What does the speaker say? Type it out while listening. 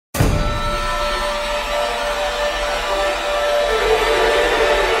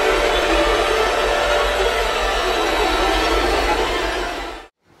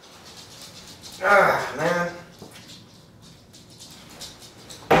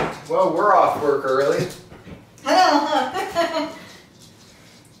Well, we're off work early. I know, huh?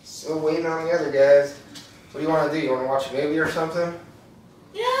 Still waiting on the other guys. What do you want to do? You want to watch a movie or something?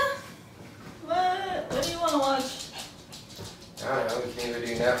 Yeah. What do you want to watch? I don't know. We can either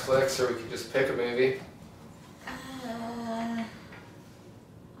do Netflix or we could just pick a movie. I don't know.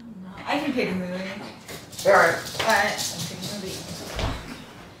 I can pick a movie. Alright. Alright, I'll pick a movie.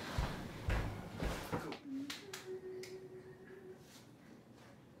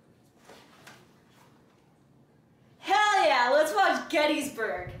 Hell yeah, let's watch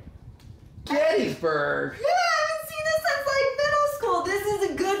Gettysburg. Gettysburg? Yeah, I haven't seen this since like middle school. This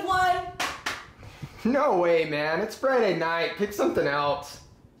is a good one. No way, man. It's Friday night. Pick something else.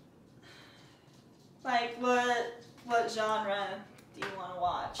 Like what genre do you want to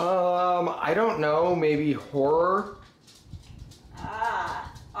watch? I don't know. Maybe horror?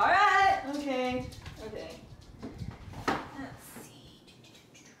 Ah, alright, okay. Let's see.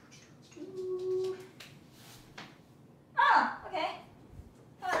 Ah, okay.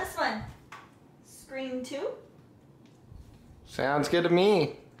 How about this one? Scream 2? Sounds good to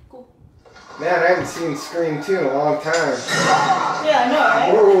me. Cool. Man, I haven't seen Scream 2 in a long time. Yeah,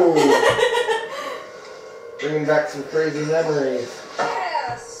 I know, Whoa! Bringing back some crazy memories.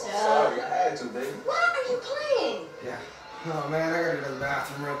 Yes. Yeah. Sorry, I had to, baby. What are you playing? Yeah. Oh man, I gotta go to the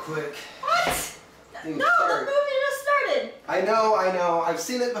bathroom real quick. What? Dude, No, the sorry. movie just started. I know. I've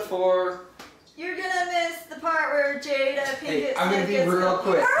seen it before. You're gonna miss the part where Jada Pinkett Hey, I'm gonna Smith be gets real killed.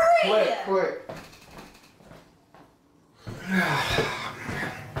 quick. Hurry! Quick.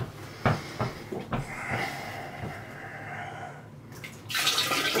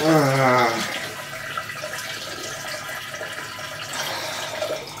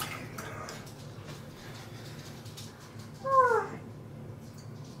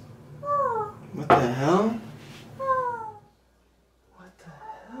 What the hell? What the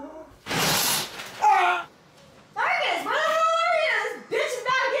hell? Marcus, where the hell are you? This bitch is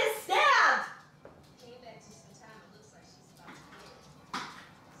about to get stabbed! Came back just in time. It looks like she's about to get it.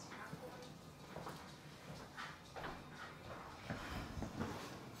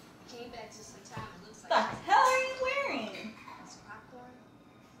 Came back just in time. It looks What like the hell are you wearing? it's popcorn.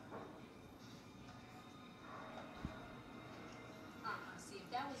 See, if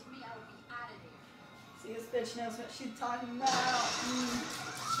that was me, I would be out of there. See, this bitch knows what she's talking about.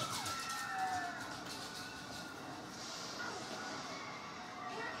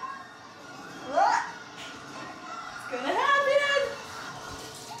 What? It's gonna happen!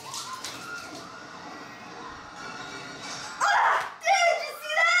 Ah! Did you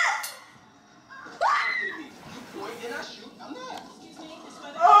see that? You point and I shoot. I'm there.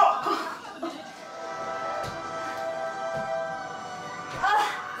 Oh! This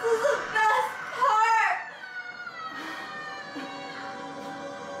is the best part!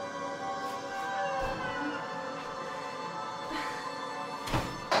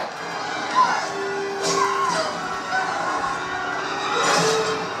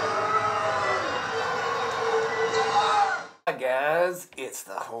 Hi guys, it's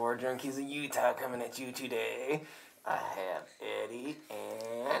the Horror Junkies of Utah coming at you today. I have Eddie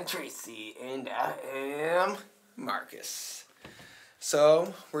and Tracy, and I am Marcus.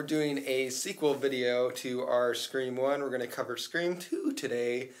 So, we're doing a sequel video to our Scream 1. We're going to cover Scream 2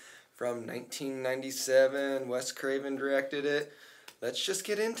 today from 1997. Wes Craven directed it. Let's just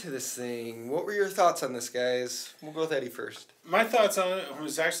get into this thing. What were your thoughts on this, guys? We'll go with Eddie first. My thoughts on it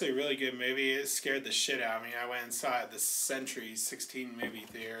was actually a really good movie. It scared the shit out of me. I went and saw it at the Century 16 movie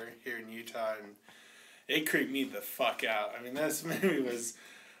theater here in Utah, and it creeped me the fuck out. I mean, this movie was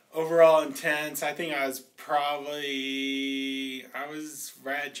overall intense. I think I was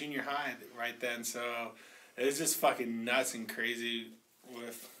right at junior high right then, so it was just fucking nuts and crazy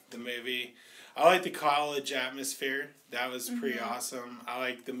with the movie. I like the college atmosphere. That was pretty awesome. I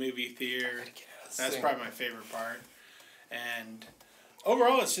like the movie theater. That's probably my favorite part. And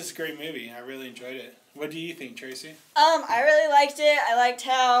overall, it's just a great movie. I really enjoyed it. What do you think, Tracy? I really liked it. I liked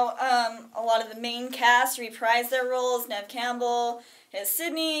how a lot of the main cast reprised their roles. Nev Campbell as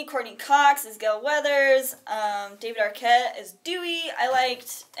Sydney, Courtney Cox as Gail Weathers, David Arquette as Dewey. I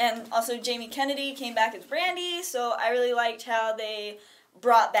liked, and also Jamie Kennedy came back as Brandy. So I really liked how they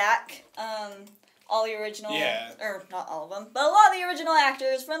brought back all the original, or not all of them, but a lot of the original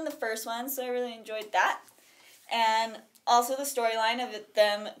actors from the first one. So I really enjoyed that. And also the storyline of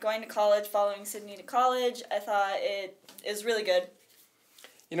them going to college, following Sydney to college, I thought it is really good.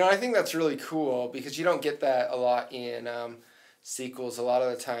 You know, I think that's really cool because you don't get that a lot in sequels. A lot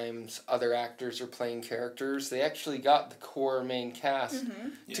of the times other actors are playing characters. They actually got the core main cast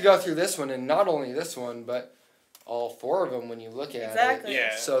to go through this one, and not only this one, but all 4 of them when you look at it. Exactly.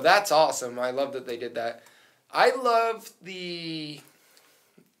 Yeah. So that's awesome. I love that they did that. I love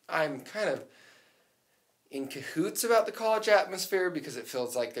I'm kind of in cahoots about the college atmosphere because it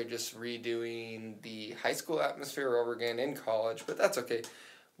feels like they're just redoing the high school atmosphere over again in college, but that's okay.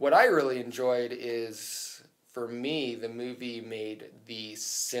 What I really enjoyed is, for me, the movie made the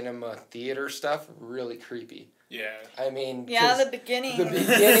cinema theater stuff really creepy. Yeah. I mean, Yeah, 'cause the beginning. the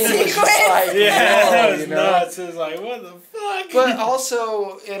beginning was just like, Yeah, whoa, that was you know? nuts. It was like, what the fuck? But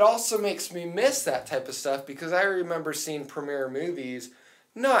also, it also makes me miss that type of stuff because I remember seeing premiere movies,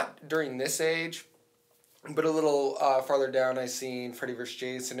 not during this age, but a little farther down. I seen Freddy vs.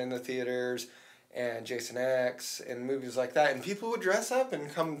 Jason in the theaters, and Jason X, and movies like that, and people would dress up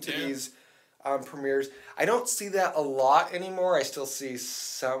and come to these premieres. I don't see that a lot anymore. I still see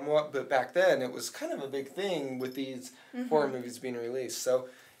somewhat, but back then it was kind of a big thing with these horror movies being released. So,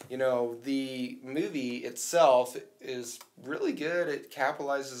 you know, the movie itself is really good. It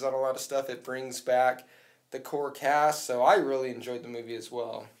capitalizes on a lot of stuff. It brings back the core cast, so I really enjoyed the movie as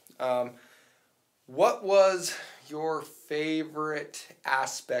well. What was your favorite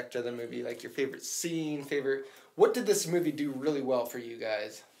aspect of the movie? Like your favorite scene, what did this movie do really well for you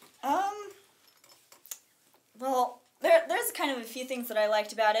guys? Well, there's kind of a few things that I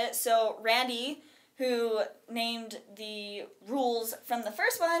liked about it. So Randy, who named the rules from the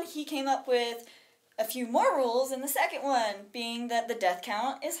first one, he came up with a few more rules in the second one, being that the death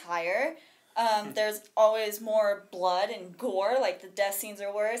count is higher. There's always more blood and gore, like the death scenes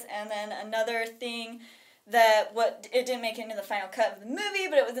are worse. And then another thing that it didn't make it into the final cut of the movie,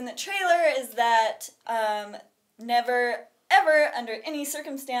 but it was in the trailer, is that never ever under any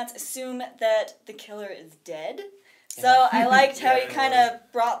circumstance assume that the killer is dead. So I liked how he kind of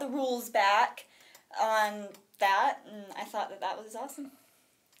brought the rules back on that, and I thought that was awesome.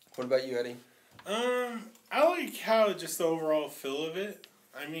 What about you, Eddie? I like how just the overall feel of it.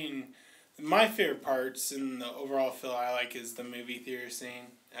 I mean, my favorite parts in the overall feel I like is the movie theater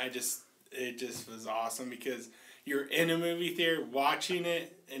scene. It just was awesome because you're in a movie theater watching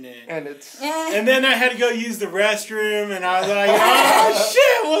it, and then I had to go use the restroom, and I was like, oh shit,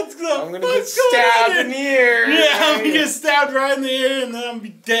 I'm gonna get stabbed in the ear. Yeah, I'm gonna get stabbed right in the ear, and then I'm gonna be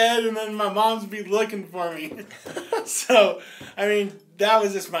dead, and then my mom's be looking for me. So, I mean, that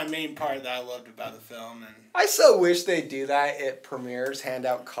was just my main part that I loved about the film. And I so wish they do that at premieres, hand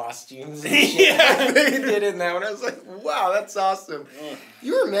out costumes and shit like they did in that one. I was like, wow, that's awesome.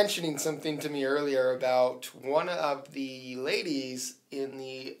 You were mentioning something to me earlier about one of the ladies in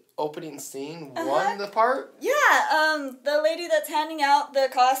the opening scene won the part? Yeah, the lady that's handing out the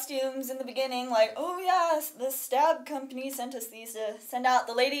costumes in the beginning, like, oh yeah, the Stab Company sent us these to send out.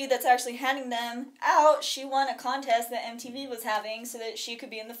 The lady that's actually handing them out, she won a contest that MTV was having so that she could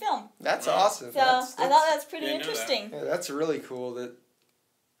be in the film. That's awesome. So I thought that's pretty interesting. Yeah, that's really cool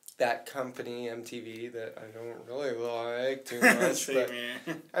that company, MTV, that I don't really like too much. But,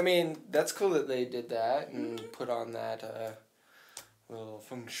 I mean, that's cool that they did that and put on that little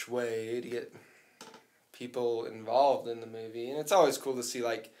feng shui to get people involved in the movie. And it's always cool to see,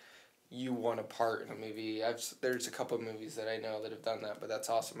 like, you won a part in a movie. There's a couple of movies that I know that have done that, but that's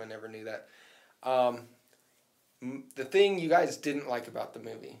awesome. I never knew that. The thing you guys didn't like about the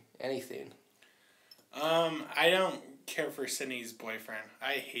movie, anything? I don't care for Sydney's boyfriend.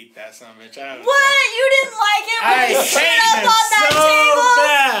 I hate that son of a bitch. What? You didn't like it when he stood up him on that so table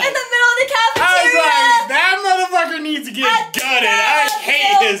bad. in the middle of the cafeteria? I was like, that motherfucker needs to get gutted. I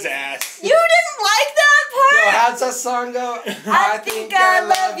hate his ass. You didn't like that part? Yo, how's that song go? I think I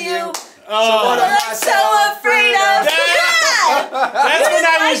love you. Oh, what am I so afraid of? That's when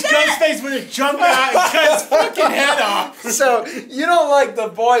I wish Ghostface would have jumped out and cut his fucking head off. So, you don't like the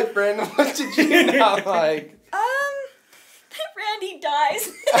boyfriend. What did you not like? That Randy dies.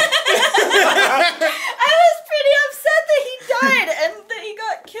 I was pretty upset that he died and that he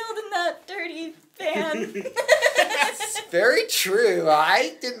got killed in that dirty van. It's very true.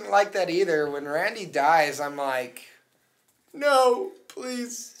 I didn't like that either. When Randy dies, I'm like, no,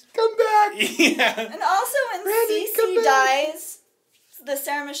 please, come back. Yeah. And also when Randy, come Cece back. dies, the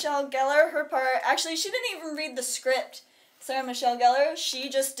Sarah Michelle Gellar, her part, actually she didn't even read the script. Sarah Michelle Gellar, she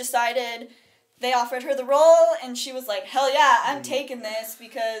just decided they offered her the role and she was like, hell yeah, I'm taking this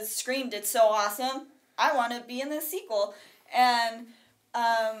because Scream did so awesome. I want to be in this sequel. And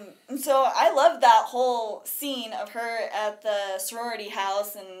so I loved that whole scene of her at the sorority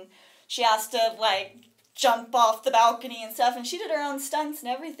house and she has to like jump off the balcony and stuff and she did her own stunts and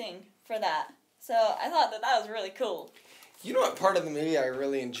everything for that. So I thought that was really cool. You know what part of the movie I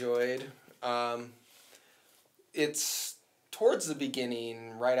really enjoyed? It's towards the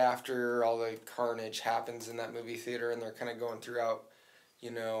beginning, right after all the carnage happens in that movie theater, and they're kind of going throughout, you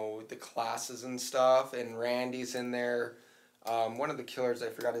know, the classes and stuff, and Randy's in there. One of the killers, I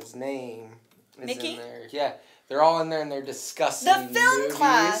forgot his name, is Mickey? in there. Yeah, they're all in there and they're discussing The film movies.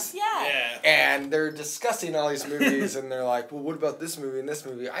 class, yeah. Yeah. And they're discussing all these movies, and they're like, well, what about this movie and this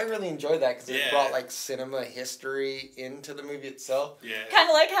movie? I really enjoyed that because it Yeah. brought, like, cinema history into the movie itself. Yeah. Kind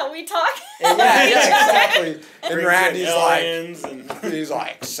of like how we talk. And yeah, exactly. And Brings Randy's in like, aliens and he's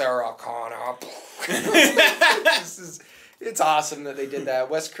like, Sarah Connor. It's awesome that they did that.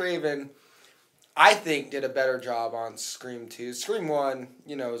 Wes Craven, I think, did a better job on Scream 2. Scream 1,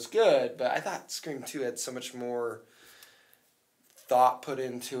 you know, is good, but I thought Scream 2 had so much more thought put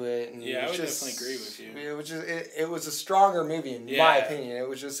into it. And Yeah, it I was would just, definitely agree with you. It was just, it was a stronger movie in my opinion. It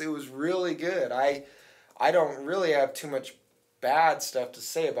was really good. I don't really have too much bad stuff to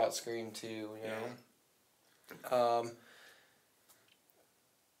say about Scream 2, you know.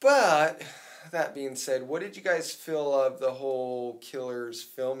 But that being said, what did you guys feel of the whole killers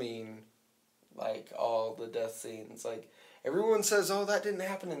filming, like, all the death scenes? Like, everyone says, oh, that didn't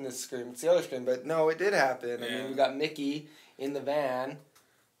happen in this Scream, it's the other Scream, but no, it did happen. I mean, we got Mickey in the van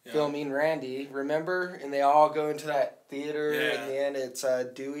filming Randy, remember? And they all go into that theater, in the end it's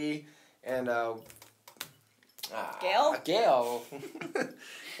Dewey and Gail? Gail.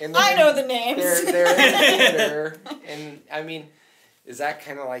 And I know the names. They're in the theater, and I mean, is that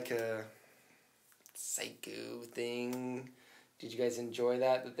kind of like a psycho thing? Did you guys enjoy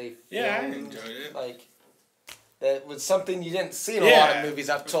that they filmed? Yeah, I enjoyed it. Like, that was something you didn't see in a lot of movies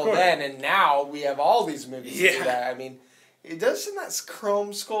up till then, and now we have all these movies to do that. I mean, doesn't that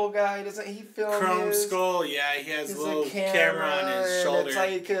Chrome Skull guy, doesn't he film Chrome Skull, yeah, he has a little camera on his shoulder. It's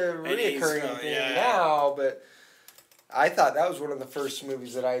like a reoccurring thing now, but I thought that was one of the first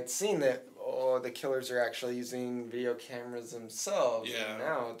movies that I had seen that, the killers are actually using video cameras themselves. Yeah. And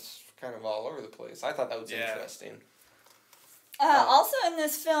now it's kind of all over the place. I thought that was interesting. Also in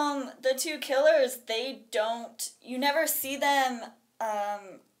this film, the two killers, you never see them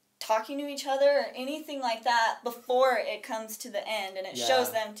talking to each other or anything like that before it comes to the end and it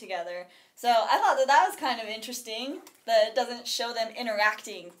shows them together. So I thought that was kind of interesting, that it doesn't show them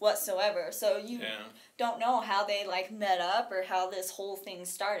interacting whatsoever. So you don't know how they, like, met up or how this whole thing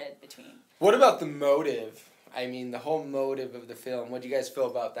started between. What about the motive? I mean, the whole motive of the film. What do you guys feel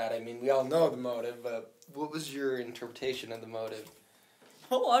about that? I mean, we all know the motive, but what was your interpretation of the motive?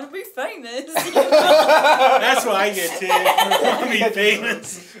 I want to be famous. That's what I get to. I want to be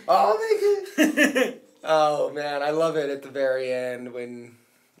famous. I'll make it. Oh, man, I love it at the very end when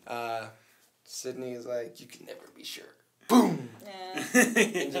Sydney is like, you can never be sure. Boom! Yeah.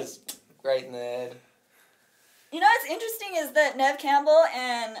 And just right in the head. You know what's interesting is that Neve Campbell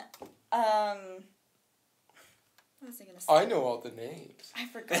and, what was I going to say? I know all the names. I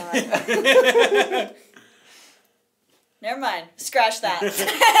forgot. Never mind. Scratch that. It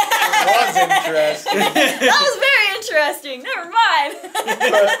was interesting. That was very interesting. Never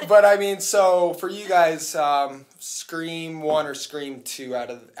mind. but I mean, so for you guys, Scream 1 or Scream 2,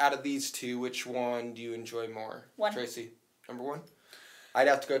 out of these two, which one do you enjoy more? 1. Tracy, number 1? I'd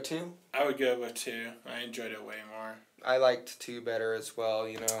have to go 2. I would go with 2. I enjoyed it way more. I liked 2 better as well,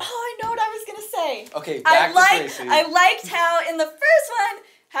 you know. Oh, I know what I was going to say. Okay, back to Tracy. I liked how in the first one,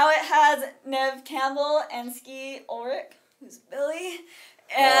 how it has Neve Campbell and Ski Ulrich, who's Billy,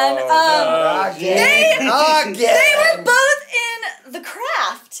 and they were both in The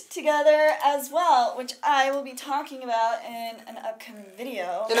Craft together as well, which I will be talking about in an upcoming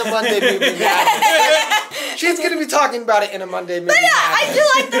video. In a Monday movie madness. She's going to be talking about it in a Monday movie But yeah, madness. I do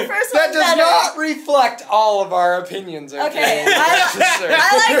like the first one That does better. not reflect all of our opinions, okay? Okay, I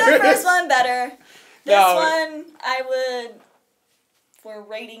like the first one better. This No. one, I would, if we're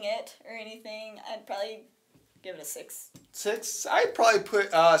rating it or anything, I'd probably give it a 6. 6? I'd probably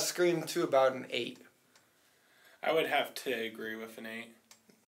put Scream 2 about an 8. I would have to agree with an 8.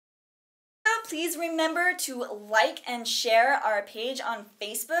 Please remember to like and share our page on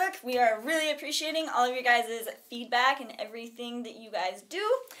Facebook. We are really appreciating all of your guys' feedback and everything that you guys do.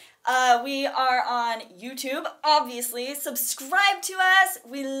 We are on YouTube, obviously. Subscribe to us.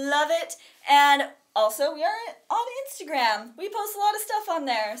 We love it. And also, we are on Instagram. We post a lot of stuff on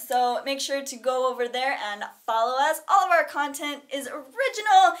there, so make sure to go over there and follow us. All of our content is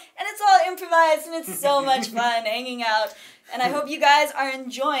original, and it's all improvised, and it's so much fun hanging out. And I hope you guys are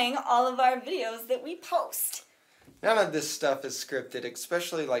enjoying all of our videos that we post. None of this stuff is scripted,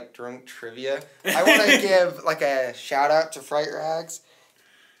 especially like drunk trivia. I want to give like a shout out to Fright Rags.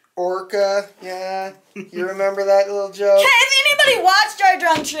 Orca, yeah. You remember that little joke? If anybody watched our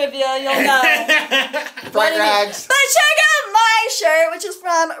drunk trivia, you'll know. Fright Rags. But check out shirt, which is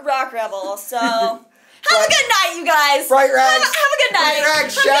from Rock Rebel. So have a good night, you guys. Bright Rags. Have a good night. Bright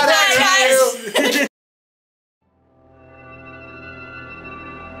Rags, Have a shout good out night, to guys. you.